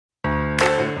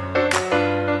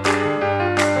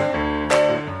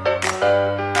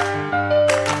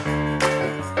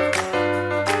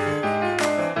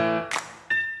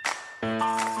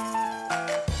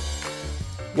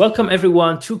Welcome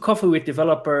everyone to Coffee with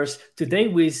Developers. Today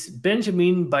with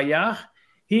Benjamin Bayart.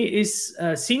 He is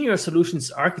a Senior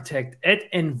Solutions Architect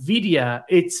at NVIDIA.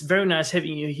 It's very nice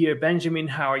having you here, Benjamin.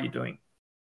 How are you doing?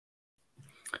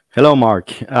 Hello,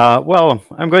 Mark. Well,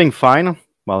 I'm going fine.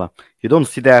 Well, you don't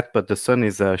see that, but the sun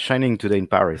is shining today in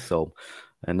Paris. So,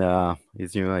 and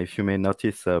as you, if you may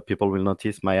notice, people will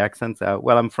notice my accent.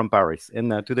 Well, I'm from Paris,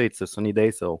 and today it's a sunny day,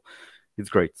 so it's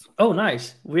great. Oh,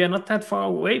 nice. We are not that far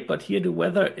away, but here the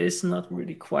weather is not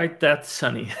really quite that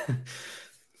sunny.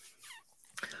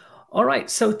 All right.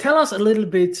 So tell us a little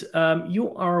bit.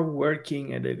 You are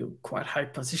working at a quite high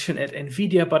position at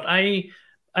NVIDIA, but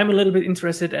I'm a little bit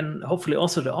interested, and hopefully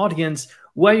also the audience,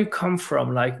 where you come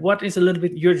from. Like, what is a little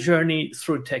bit your journey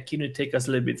through tech? Can you take us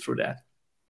a little bit through that?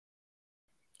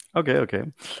 Okay.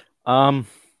 So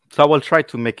I will try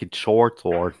to make it short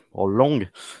or long.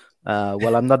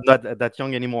 Well, I'm not that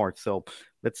young anymore. So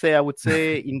let's say I would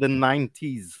say in the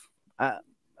 90s.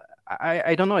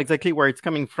 I don't know exactly where it's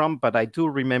coming from, but I do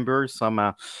remember some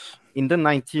in the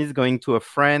 90s going to a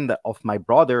friend of my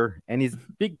brother, and his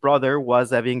big brother was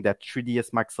having that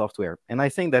 3ds Max software. And I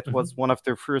think that was one of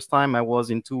the first time I was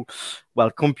into,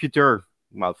 well, computer.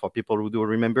 Well, for people who do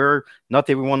remember, not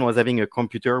everyone was having a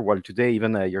computer. Well, today,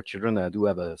 even your children do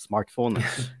have a smartphone,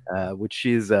 which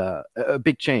is a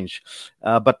big change.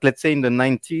 But let's say in the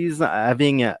 90s,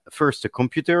 having first a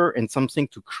computer and something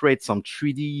to create some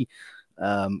 3D.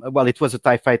 Well, it was a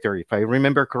TIE fighter, if I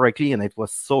remember correctly, and it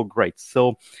was so great.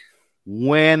 So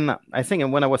when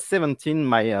I was 17,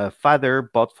 my father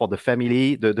bought for the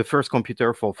family the first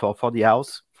computer for the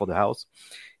house.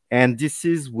 And this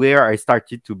is where I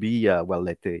started to be,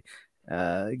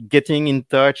 getting in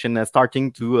touch and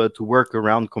starting to work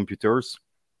around computers.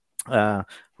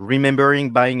 Remembering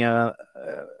buying a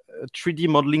 3D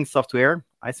modeling software.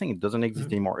 I think it doesn't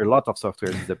exist anymore. A lot of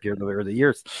software disappeared over the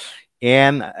years.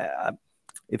 And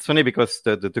it's funny because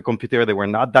the computer, they were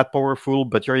not that powerful,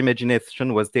 but your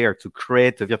imagination was there to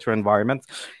create a virtual environment.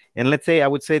 And let's say, I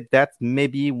would say that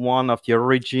maybe one of the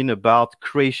origin about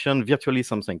creation virtually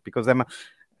something, because I'm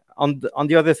on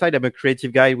the other side, I'm a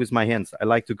creative guy with my hands. I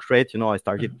like to create. I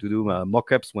started to do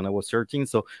mock-ups when I was 13.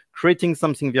 So creating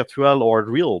something virtual or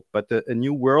real, but a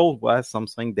new world was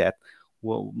something that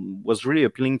was really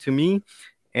appealing to me.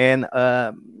 And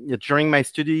during my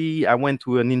study, I went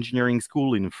to an engineering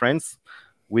school in France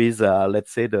with,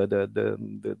 let's say,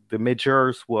 the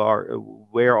majors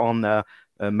were on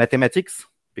mathematics,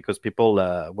 because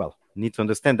people, need to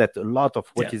understand that a lot of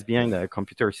what is behind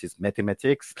computers is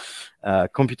mathematics,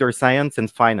 computer science, and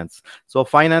finance. So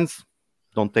finance,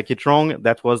 don't take it wrong,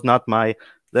 that was not my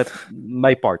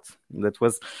part. That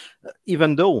was,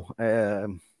 even though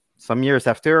some years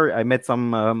after, I met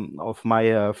some of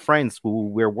my friends who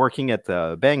were working at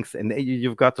banks, and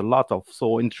you've got a lot of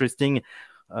so interesting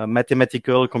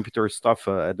mathematical computer stuff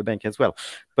at the bank as well.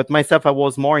 But myself, I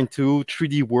was more into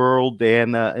 3D world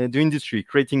and the industry,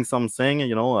 creating something,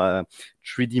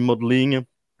 3D modeling,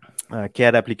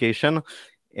 CAD application.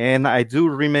 And I do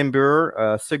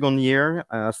remember second year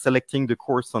selecting the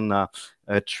course on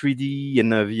 3D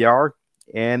and VR.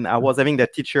 And I was having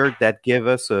that teacher that gave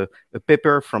us a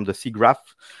paper from the sea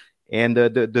graph. And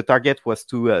the target was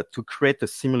to create a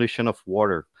simulation of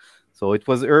water. So it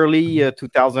was early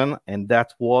 2000, and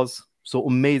that was so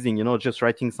amazing, just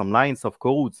writing some lines of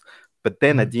codes. But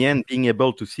then at the end, being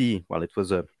able to see, well, it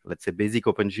was a, let's say, basic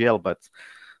OpenGL, but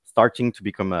starting to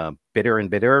become better and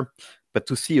better. But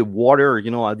to see a water,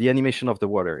 the animation of the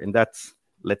water. And that's,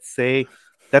 let's say,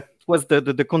 that was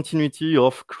the continuity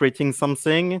of creating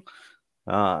something.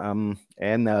 And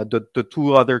the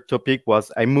two other topic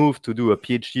was I moved to do a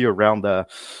PhD around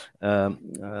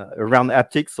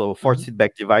haptics, so force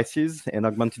feedback devices and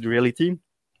augmented reality.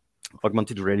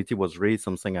 Augmented reality was really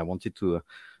something I wanted to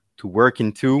work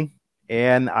into,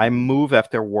 and I moved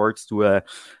afterwards to a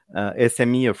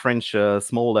SME, a French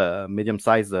small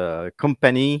medium-sized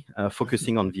company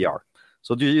focusing on VR.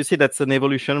 So do you see that's an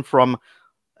evolution from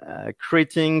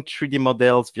creating 3D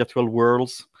models, virtual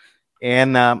worlds,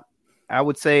 and I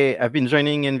would say I've been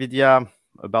joining NVIDIA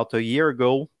about a year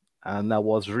ago, and I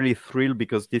was really thrilled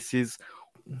because this is,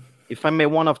 if I may,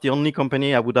 one of the only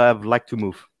company I would have liked to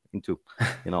move into.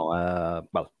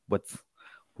 What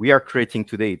we are creating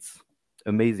today, it's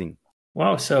amazing.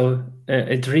 Wow, so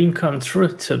a dream come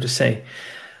true, so to say.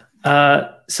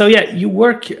 So yeah, you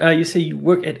work. You say you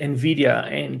work at NVIDIA,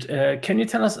 and can you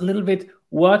tell us a little bit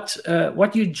what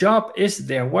your job is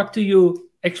there? What do you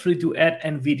actually do at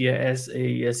NVIDIA as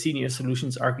a senior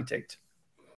solutions architect?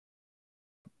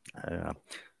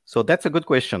 So that's a good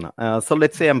question. So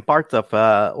let's say I'm part of,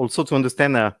 also to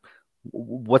understand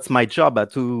what's my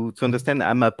job, to understand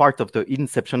I'm a part of the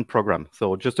Inception program.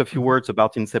 So just a few words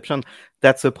about Inception.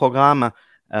 That's a program,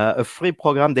 a free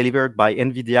program delivered by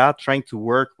NVIDIA,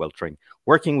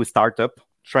 working with startups,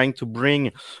 trying to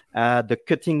bring the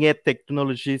cutting edge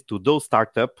technologies to those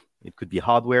startups. It could be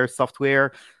hardware,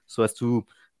 software, so as to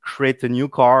create a new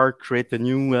car, create a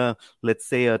new, let's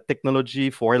say, technology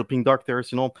for helping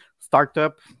doctors.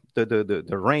 Startup, the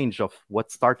range of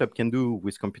what startup can do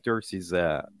with computers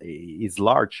is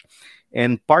large,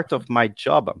 and part of my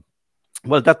job.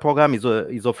 Well, that program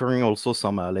is offering also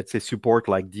some, let's say, support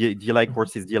like DLI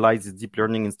courses. DLI is Deep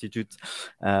Learning Institute,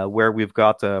 where we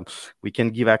can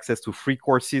give access to free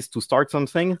courses to start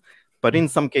something. But in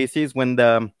some cases, when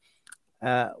the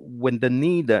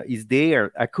need is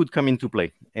there, I could come into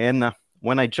play. And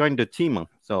when I joined the team,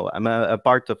 so I'm a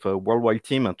part of a worldwide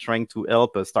team trying to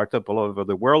help a startup all over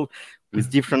the world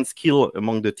with different skill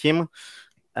among the team.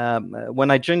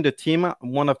 When I joined the team,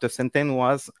 one of the sentence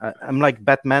was, I'm like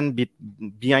Batman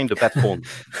behind the bat phone.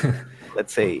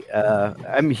 Let's say,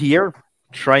 I'm here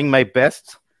trying my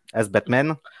best as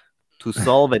Batman to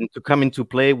solve and to come into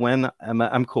play when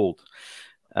I'm called.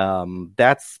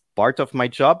 That's part of my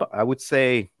job. I would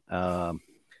say,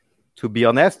 to be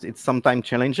honest, it's sometimes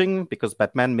challenging because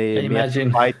Batman may have to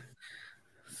fight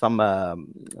some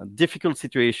difficult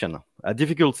situation. A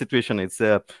difficult situation. It's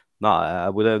no, I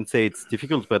wouldn't say it's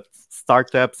difficult, but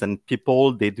startups and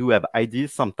people, they do have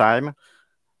ideas sometimes.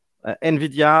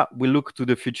 NVIDIA will look to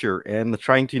the future and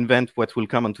trying to invent what will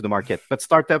come onto the market. But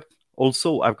startup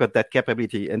also, I've got that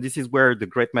capability. And this is where the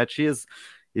great match is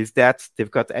that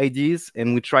they've got ideas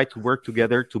and we try to work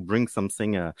together to bring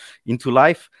something into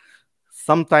life.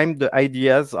 Sometimes the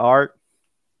ideas are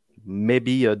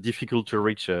maybe difficult to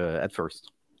reach at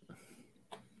first.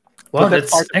 Well, that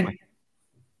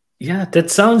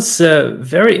sounds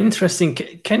very interesting.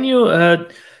 Can you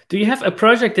do you have a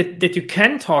project that you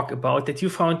can talk about that you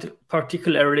found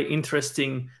particularly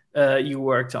interesting you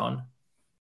worked on?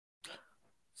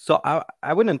 So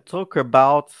I wouldn't talk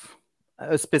about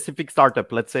a specific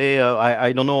startup. Let's say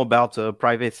I don't know about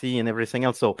privacy and everything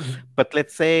else. So, but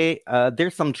let's say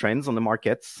there's some trends on the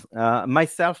markets.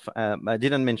 Myself, I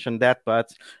didn't mention that,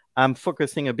 but I'm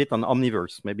focusing a bit on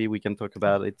Omniverse. Maybe we can talk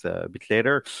about it a bit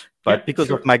later. But because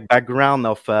of my background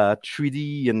of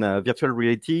 3D and virtual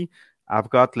reality, I've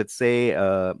got, let's say,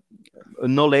 a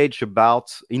knowledge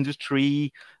about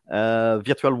industry,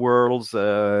 virtual worlds,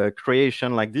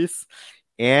 creation like this.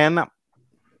 And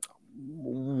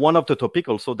one of the topics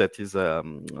also that is a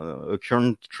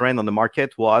current trend on the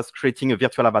market was creating a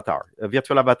virtual avatar. A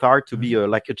virtual avatar to be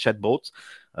like a chatbot.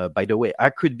 By the way, I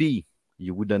could be,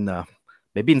 you wouldn't...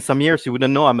 maybe in some years you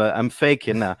wouldn't know I'm fake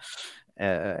and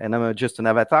I'm just an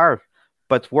avatar.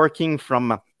 But working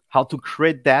from how to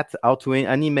create that, how to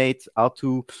animate, how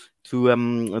to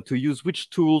use which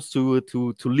tools to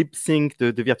lip sync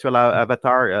the virtual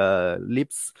avatar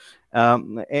lips,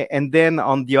 and then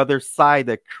on the other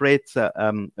side create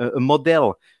a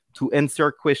model to answer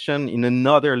a question in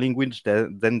another language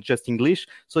than just English.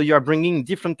 So you are bringing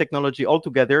different technology all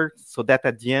together so that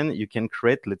at the end you can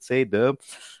create, let's say,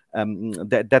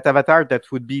 that avatar that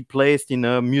would be placed in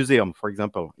a museum, for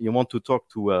example. You want to talk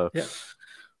to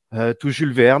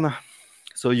Jules Verne,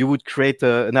 so you would create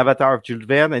an avatar of Jules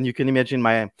Verne, and you can imagine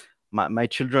my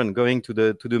children going to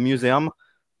the museum.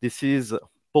 This is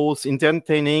both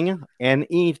entertaining, and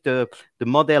if the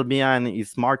model behind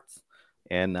is smart,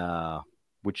 and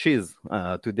which is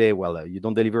today, well, you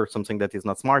don't deliver something that is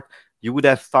not smart, you would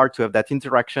have start to have that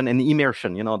interaction and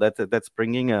immersion, that's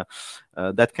bringing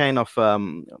that kind of,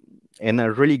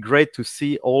 and really great to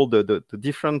see all the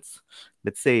different,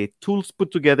 let's say, tools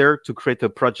put together to create a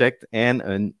project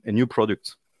and a new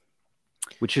product,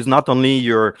 which is not only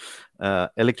your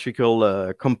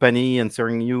electrical company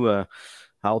answering you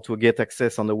how to get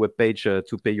access on the web page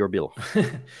to pay your bill.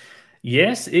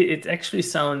 Yes, it actually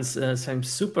sounds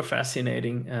super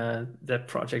fascinating, that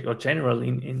project, or general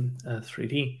in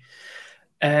 3D.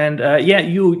 And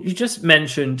you just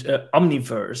mentioned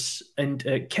Omniverse,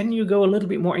 and can you go a little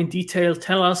bit more in detail?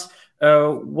 Tell us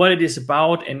what it is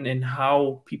about and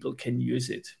how people can use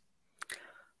it.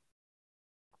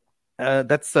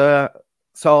 So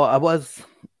I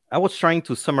was trying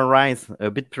to summarize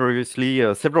a bit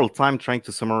previously, several times trying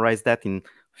to summarize that in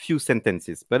few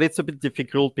sentences, but it's a bit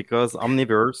difficult because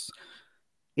Omniverse,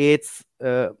 it's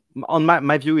on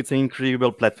my view, it's an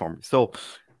incredible platform. So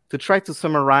to try to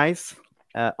summarize,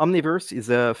 Omniverse is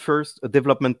a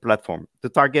development platform. The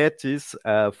target is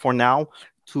for now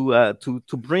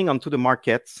to bring onto the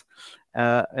markets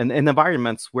an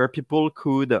environments where people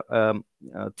could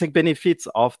take benefits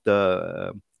of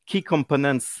the key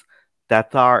components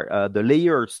that are the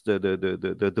layers,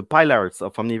 the pillars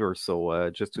of Omniverse. So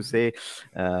just to say,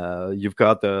 you've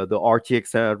got the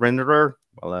RTX renderer,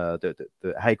 well,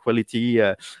 the high quality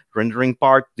rendering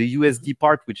part, the USD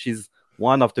part, which is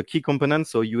one of the key components.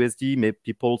 So USD,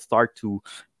 people start to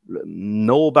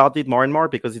know about it more and more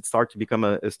because it starts to become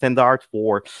a standard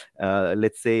for,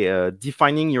 let's say,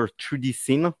 defining your 3D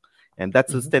scene. And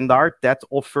that's a standard that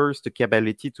offers the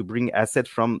capability to bring assets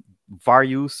from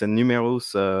various and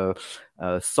numerous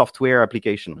software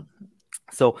applications.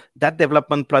 So that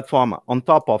development platform, on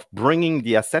top of bringing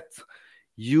the asset,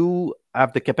 you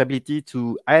have the capability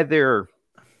to either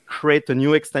create a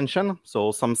new extension,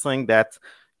 so something that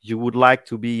you would like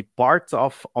to be part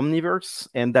of Omniverse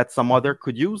and that some other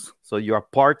could use. So you are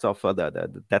part of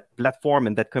that platform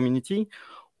and that community.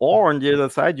 Or on the other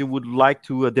side, you would like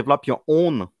to develop your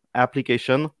own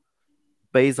application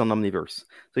based on Omniverse.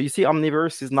 So you see,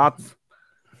 Omniverse is not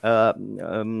a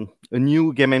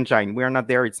new game engine. We are not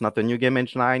there. It's not a new game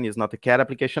engine. It's not a CAD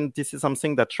application. This is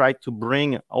something that tried to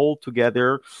bring all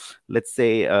together, let's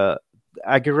say,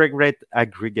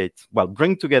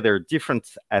 bring together different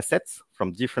assets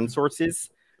from different sources,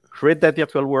 create that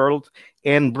virtual world,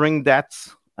 and bring that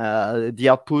the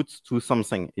output to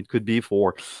something. It could be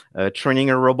for training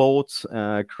a robot,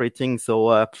 creating.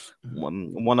 So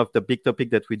one of the big topic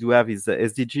that we do have is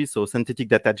SDG, so synthetic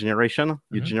data generation.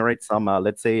 You generate some,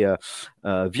 let's say,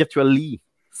 virtually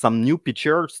some new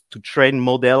pictures to train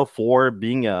model for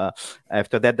being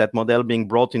after that model being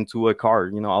brought into a car,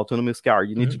 autonomous car.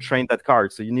 You need to train that car,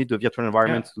 so you need the virtual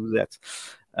environment to do that.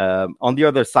 On the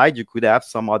other side, you could have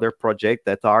some other projects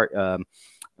that are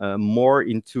more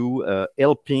into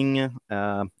helping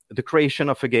the creation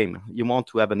of a game. You want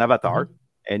to have an avatar,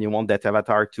 and you want that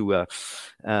avatar to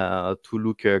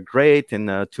look great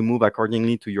and to move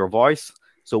accordingly to your voice.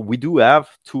 So we do have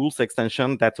tools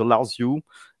extension that allows you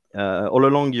all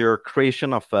along your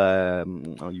creation of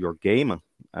your game,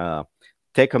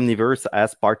 take Omniverse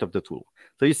as part of the tool.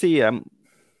 So you see,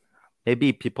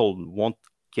 maybe people won't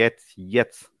get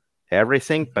yet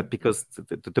everything, but because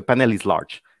the panel is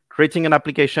large. Creating an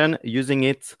application, using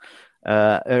it,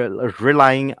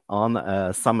 relying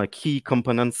on some key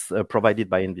components provided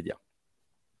by NVIDIA.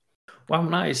 Wow,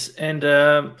 nice. And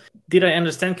did I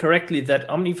understand correctly that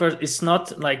Omniverse is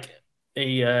not like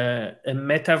a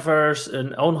metaverse,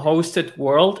 an own hosted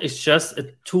world? It's just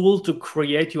a tool to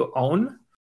create your own?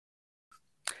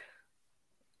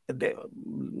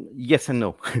 Yes and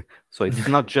no. So it's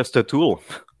not just a tool.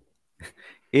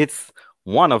 It's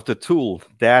one of the tools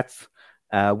that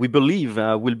we believe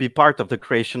will be part of the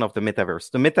creation of the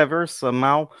metaverse. The metaverse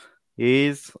now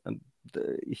is,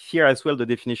 here as well, the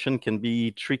definition can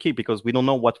be tricky because we don't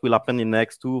know what will happen in the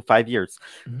next 2-5 years.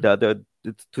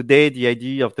 Today, the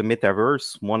idea of the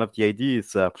metaverse, one of the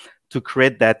ideas is to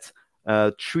create that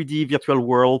 3D virtual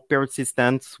world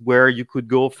persistent where you could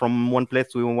go from one place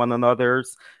to one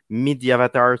another's, meet the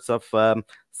avatars of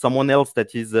someone else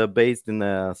that is based in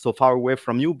so far away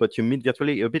from you, but you meet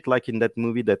virtually, a bit like in that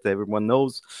movie that everyone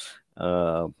knows.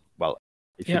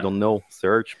 If you don't know,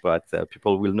 search, but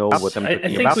people will know what I'm talking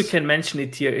about. I think we can mention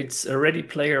it here. It's Ready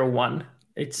Player One.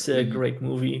 It's a great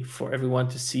movie for everyone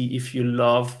to see if you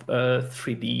love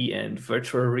 3D and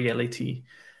virtual reality.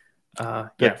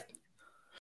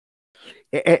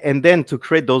 And then to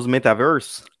create those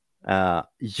metaverse,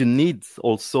 you need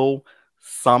also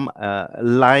some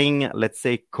let's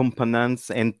say, components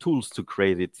and tools to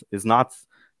create it. It's not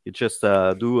you just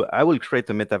I will create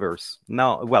a metaverse.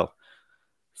 Now,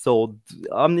 so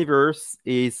Omniverse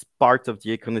is part of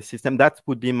the ecosystem. That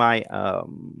would be my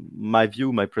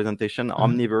view, my presentation.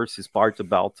 Omniverse is part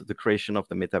about the creation of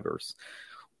the metaverse,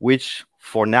 which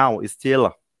for now is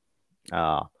still,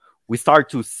 we start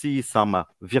to see some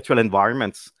virtual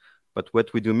environments. But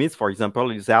what we do miss, for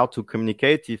example, is how to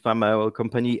communicate. If I'm a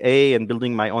company A and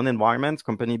building my own environment,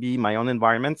 company B, my own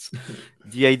environments,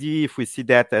 the idea, if we see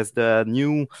that as the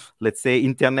new, let's say,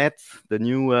 internet, the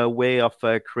new way of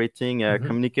creating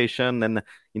communication and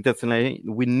intentionally,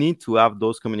 we need to have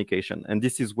those communication. And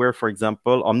this is where, for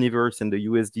example, Omniverse and the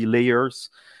USD layers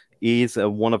is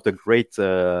one of the great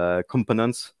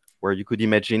components where you could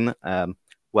imagine,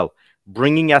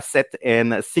 bringing asset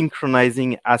and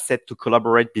synchronizing asset to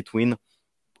collaborate between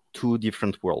two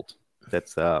different worlds.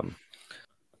 That's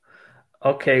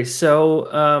okay. So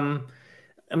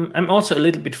I'm also a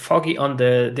little bit foggy on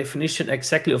the definition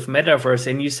exactly of metaverse,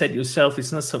 and you said yourself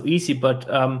it's not so easy. But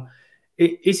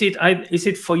is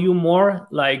it for you more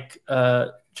like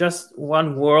just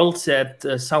one world that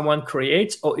someone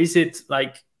creates, or is it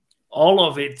like all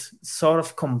of it sort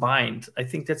of combined? I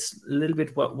think that's a little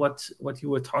bit what you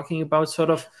were talking about, sort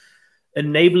of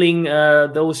enabling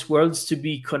those worlds to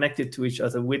be connected to each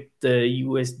other with the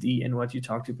USD and what you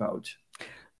talked about.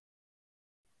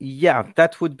 Yeah,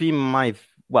 that would be my,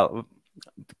 well,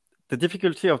 the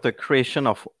difficulty of the creation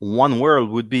of one world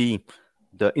would be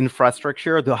the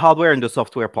infrastructure, the hardware and the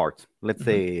software part. Let's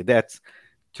say that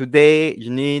today you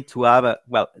need to have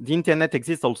the internet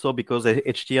exists also because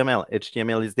HTML.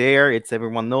 HTML is there. It's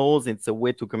everyone knows. It's a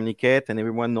way to communicate, and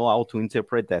everyone know how to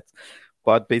interpret that.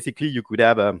 But basically, you could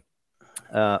have a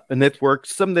network,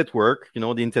 some network.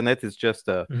 The internet is just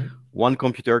one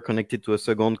computer connected to a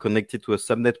second, connected to a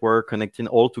subnetwork, connecting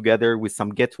all together with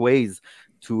some gateways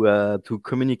to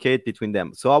communicate between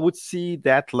them. So I would see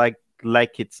that like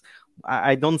it's.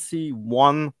 I don't see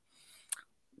one.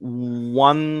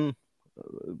 And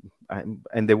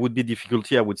there would be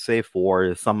difficulty, I would say,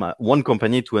 for some one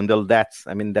company to handle that.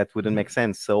 I mean, that wouldn't make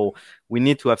sense. So we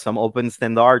need to have some open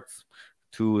standards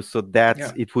so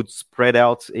that it would spread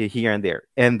out here and there,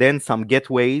 and then some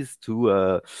gateways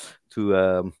to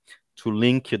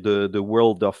link the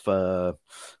world of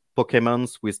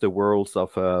Pokemons with the worlds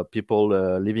of people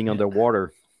living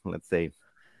underwater. Let's say.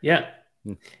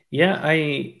 Yeah,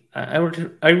 I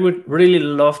would really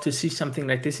love to see something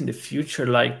like this in the future,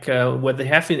 like what they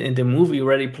have in the movie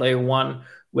Ready Player One,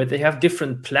 where they have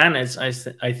different planets,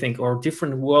 I think, or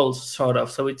different worlds, sort of.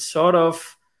 So it sort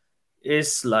of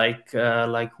is like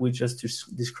we just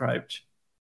described.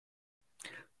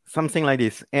 Something like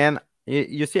this. And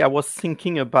you see, I was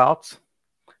thinking about,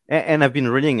 and I've been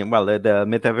reading, the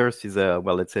metaverse is a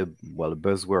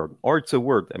buzzword, or it's a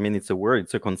word. I mean, it's a word,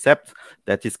 it's a concept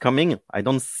that is coming. I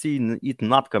don't see it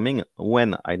not coming.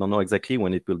 When? I don't know exactly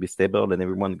when it will be stable and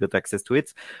everyone got access to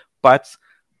it. But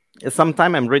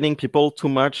sometimes I'm reading people too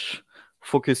much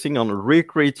focusing on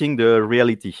recreating the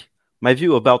reality. My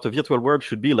view about a virtual world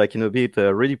should be like, a bit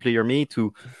Ready Player Me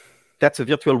that's a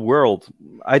virtual world.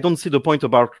 I don't see the point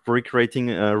about recreating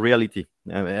reality.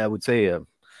 I would say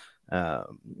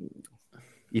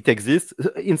it exists.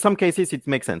 In some cases, it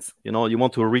makes sense. You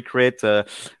want to recreate a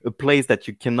place that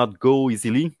you cannot go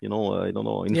easily. I don't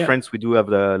know. In France, we do have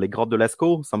Les Grottes de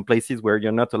Lascaux, some places where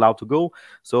you're not allowed to go.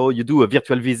 So you do a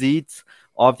virtual visit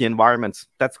of the environment.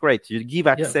 That's great. You give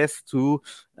access to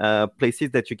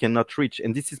places that you cannot reach.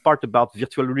 And this is part about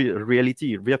virtual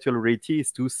reality. Virtual reality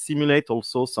is to simulate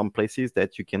also some places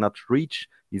that you cannot reach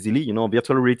easily.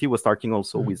 Virtual reality was starting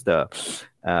also with the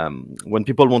when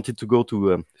people wanted to go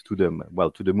to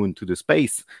the moon, to the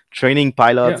space, training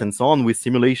pilots and so on with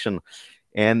simulation.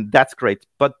 And that's great.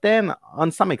 But then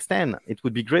on some extent, it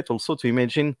would be great also to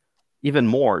imagine even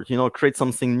more, create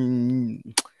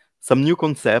something, some new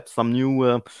concepts, some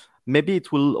new, maybe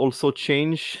it will also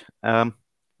change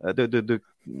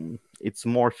it's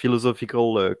more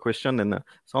philosophical question and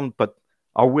so on, but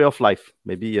our way of life,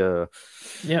 maybe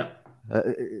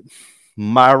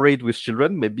married with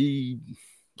children, maybe.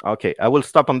 Okay, I will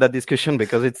stop on that discussion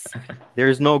because there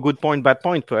is no good point, bad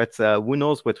point, but who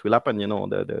knows what will happen,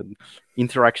 the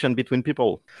interaction between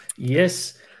people.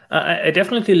 Yes, I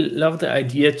definitely love the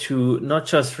idea to not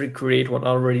just recreate what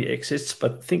already exists,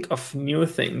 but think of new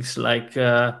things, like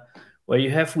where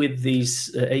you have with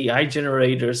these AI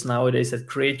generators nowadays that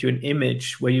create you an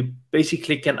image where you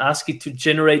basically can ask it to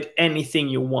generate anything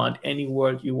you want, any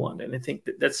world you want. And I think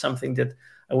that's something that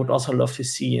I would also love to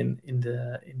see in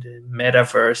the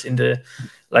metaverse, in the,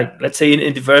 like, let's say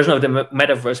in the version of the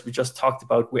metaverse we just talked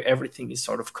about, where everything is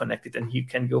sort of connected and you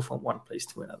can go from one place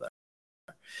to another.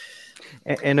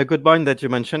 And a good point that you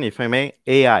mentioned, if I may,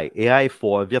 AI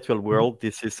for a virtual world.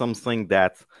 This is something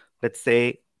that, let's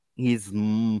say, is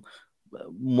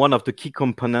one of the key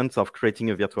components of creating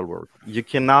a virtual world. You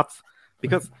cannot,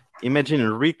 because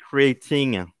imagine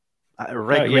recreating,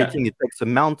 it takes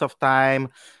amount of time,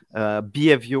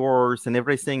 behaviors and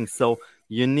everything. So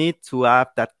you need to have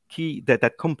that key,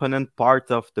 that component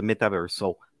part of the metaverse.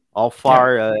 So how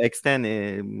far extent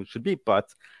it should be,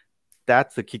 but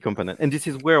that's a key component. And this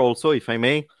is where also, if I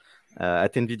may,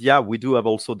 at NVIDIA, we do have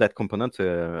also that component,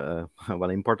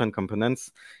 important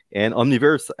components. And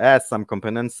Omniverse has some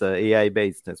components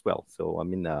AI-based as well. So, I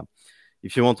mean,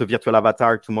 if you want a virtual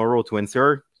avatar tomorrow to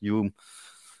answer, you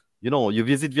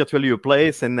visit virtually a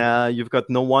place and you've got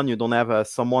no one, you don't have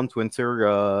someone to answer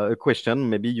a question.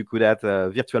 Maybe you could add a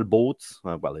virtual boat.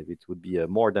 If it would be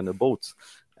more than a boat.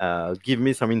 Give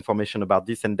me some information about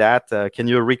this and that. Can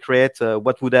you recreate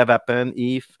what would have happened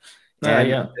if?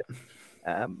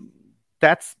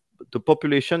 That's the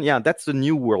population. Yeah, that's a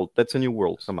new world. That's a new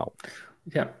world somehow.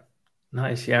 Yeah,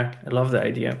 nice. Yeah, I love the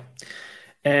idea.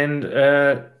 And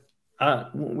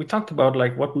we talked about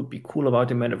like what would be cool about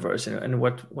the metaverse and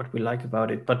what we like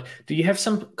about it. But do you have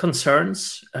some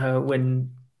concerns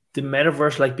when the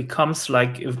metaverse like becomes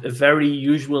like a very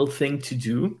usual thing to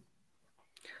do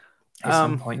at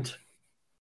some point?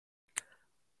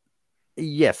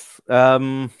 Yes.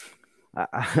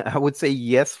 I would say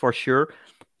yes, for sure.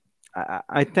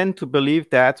 I tend to believe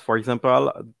that, for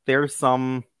example, there's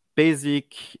some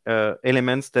basic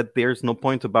elements that there's no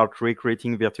point about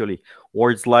recreating virtually,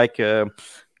 or it's like I've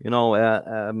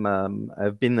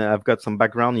got some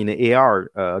background in AR,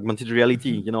 augmented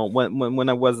reality. Mm-hmm. You know, when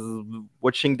I was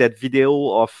watching that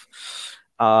video of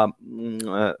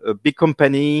a big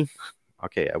company.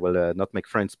 Okay, I will not make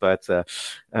friends, but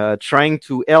trying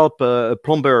to help a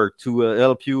plumber to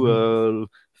help you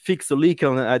fix a leak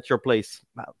at your place.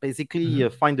 Basically,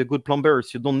 find a good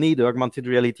plumbers. You don't need augmented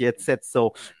reality headset.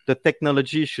 So the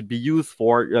technology should be used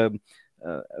for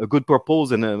a good purpose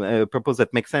and a purpose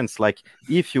that makes sense. Like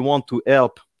if you want to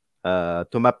help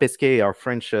Thomas Pesquet, our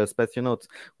French spaceonaut,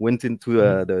 went into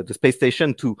the space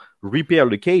station to repair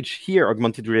the cage. Here,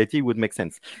 augmented reality would make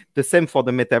sense. The same for the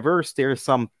metaverse. There's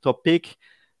some topic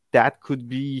that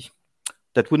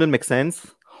wouldn't make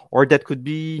sense, or that could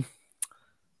be,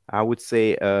 I would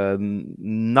say,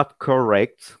 not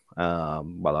correct.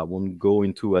 Well, I won't go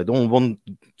into. I don't want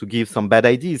to give some bad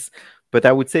ideas, but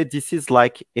I would say this is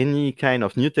like any kind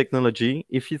of new technology.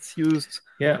 If it's used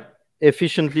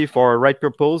efficiently for a right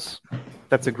purpose,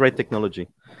 that's a great technology.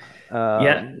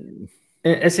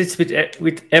 As it's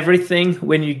with everything,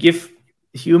 when you give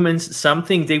humans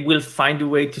something, they will find a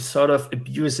way to sort of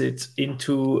abuse it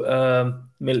into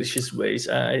malicious ways.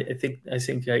 I think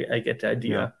I get the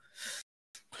idea. Yeah.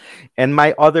 And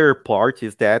my other part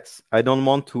is that I don't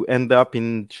want to end up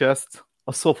in just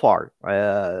so far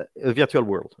a virtual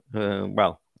world.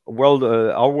 Our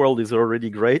world is already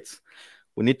great.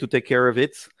 We need to take care of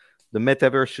it. The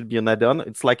metaverse should be an add-on.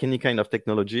 It's like any kind of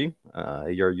technology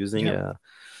you're using.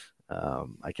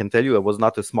 I can tell you, I was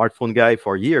not a smartphone guy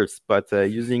for years, but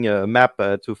using a map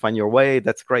to find your way,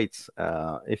 that's great.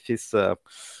 If it's to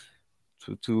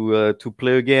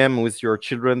play a game with your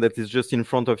children that is just in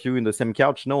front of you in the same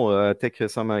couch, no, take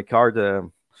some card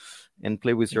and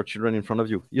play with your children in front of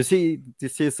you. You see,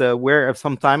 this is where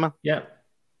some time. Yeah.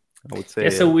 I would say.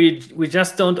 So we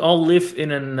just don't all live in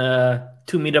an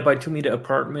 2 meter by 2 meter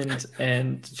apartment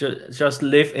and just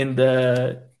live in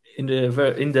the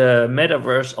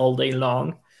metaverse all day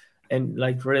long, and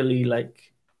like really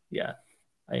like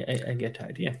I get the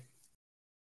idea.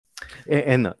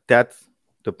 And that's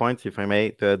the point, if I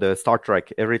may. The Star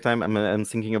Trek. Every time I'm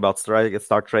thinking about Star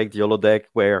Trek, the holodeck,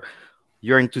 where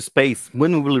you're into space.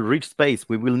 When we will reach space,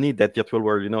 we will need that virtual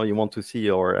world. You want to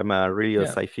see, or I'm really a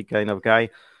sci-fi kind of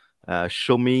guy.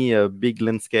 Show me a big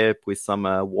landscape with some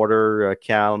water,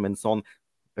 calm, and so on.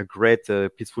 A great,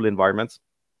 peaceful environment.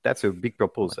 That's a big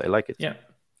purpose. I like it. Yeah.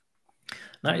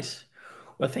 Nice.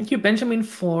 Well, thank you, Benjamin,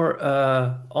 for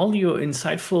all your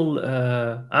insightful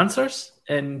answers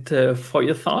and for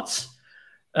your thoughts.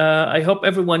 I hope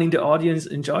everyone in the audience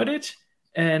enjoyed it.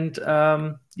 And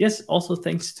yes, also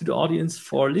thanks to the audience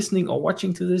for listening or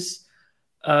watching to this.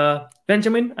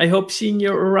 Benjamin, I hope seeing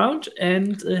you around,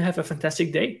 and have a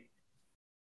fantastic day.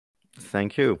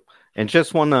 Thank you. And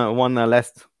just one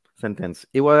last sentence.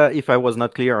 If I was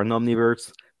not clear on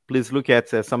Omniverse, please look at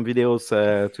some videos.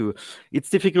 It's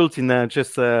difficult in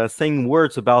just saying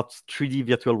words about 3D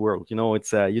virtual world.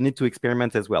 It's you need to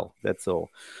experiment as well. That's all.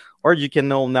 Or you can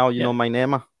know my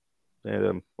name.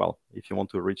 Well, if you want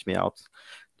to reach me out,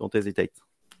 don't hesitate.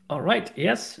 All right.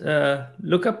 Yes.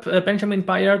 Look up Benjamin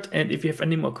Bayart, and if you have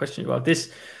any more questions about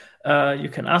this, you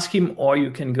can ask him, or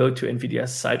you can go to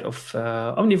NVIDIA's site of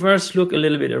Omniverse, look a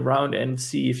little bit around, and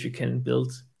see if you can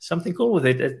build something cool with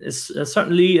it. It's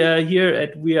certainly here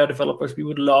at We Are Developers, we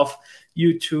would love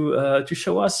you to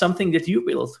show us something that you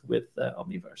built with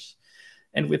Omniverse.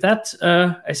 And with that,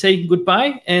 I say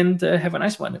goodbye and have a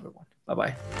nice one, everyone.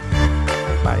 Bye-bye.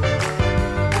 Bye.